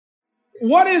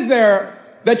What is there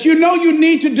that you know you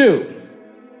need to do,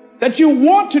 that you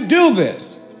want to do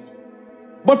this,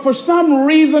 but for some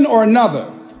reason or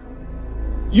another,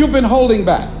 you've been holding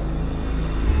back?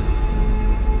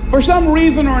 For some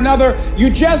reason or another, you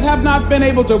just have not been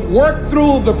able to work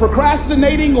through the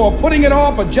procrastinating or putting it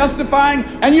off or justifying,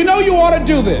 and you know you ought to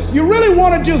do this. You really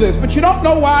want to do this, but you don't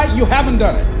know why you haven't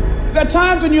done it. There are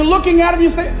times when you're looking at it and you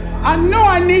say, I know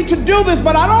I need to do this,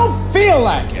 but I don't feel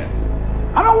like it.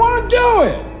 I don't want to do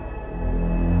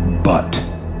it. But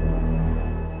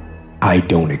I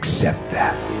don't accept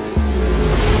that.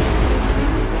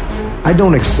 I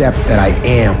don't accept that I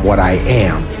am what I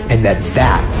am and that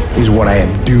that is what I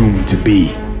am doomed to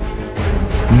be.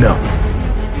 No,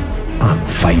 I'm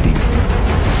fighting.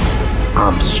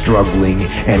 I'm struggling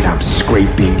and I'm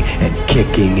scraping and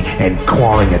kicking and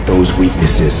clawing at those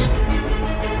weaknesses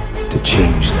to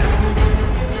change them.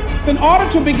 In order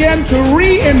to begin to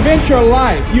reinvent your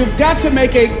life, you've got to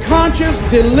make a conscious,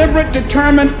 deliberate,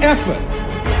 determined effort.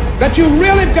 That you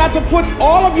really got to put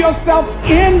all of yourself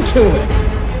into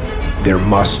it. There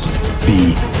must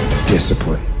be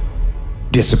discipline.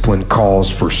 Discipline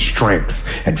calls for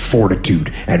strength and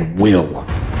fortitude and will.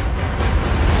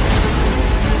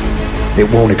 It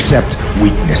won't accept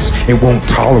weakness. It won't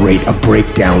tolerate a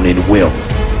breakdown in will.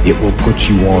 It will put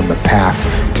you on the path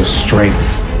to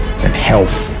strength and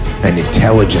health and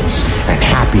intelligence and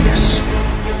happiness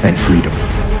and freedom.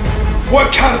 What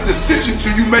kind of decisions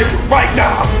are you making right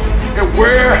now? And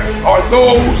where are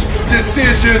those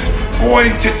decisions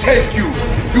going to take you?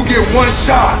 You get one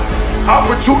shot.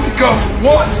 Opportunity comes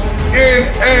once in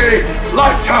a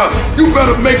lifetime. You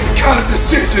better make the kind of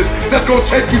decisions that's going to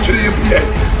take you to the NBA.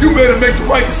 You better make the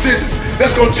right decisions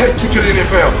that's going to take you to the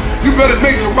NFL. You better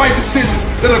make the right decisions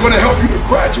that are going to help you to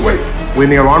graduate. When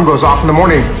the alarm goes off in the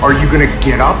morning, are you going to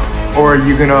get up or are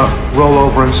you going to roll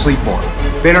over and sleep more?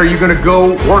 Then are you going to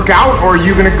go work out or are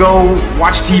you going to go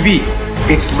watch TV?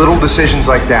 It's little decisions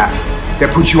like that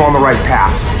that put you on the right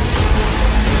path.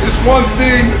 It's one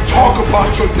thing to talk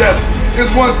about your destiny.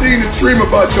 It's one thing to dream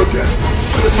about your destiny.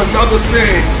 But it's another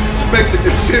thing to make the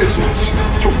decisions,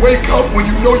 to wake up when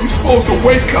you know you're supposed to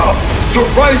wake up, to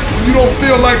write when you don't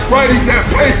feel like writing that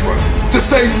paper, to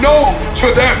say no to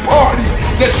that party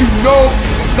that you know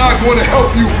is not going to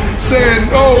help you, saying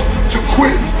no to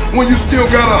quitting when you still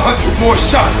got 100 more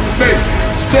shots to make,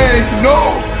 saying no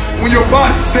when your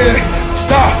body said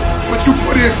stop, but you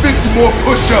put in 50 more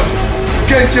push-ups. You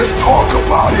can't just talk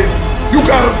about it, you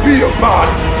gotta be about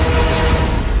it.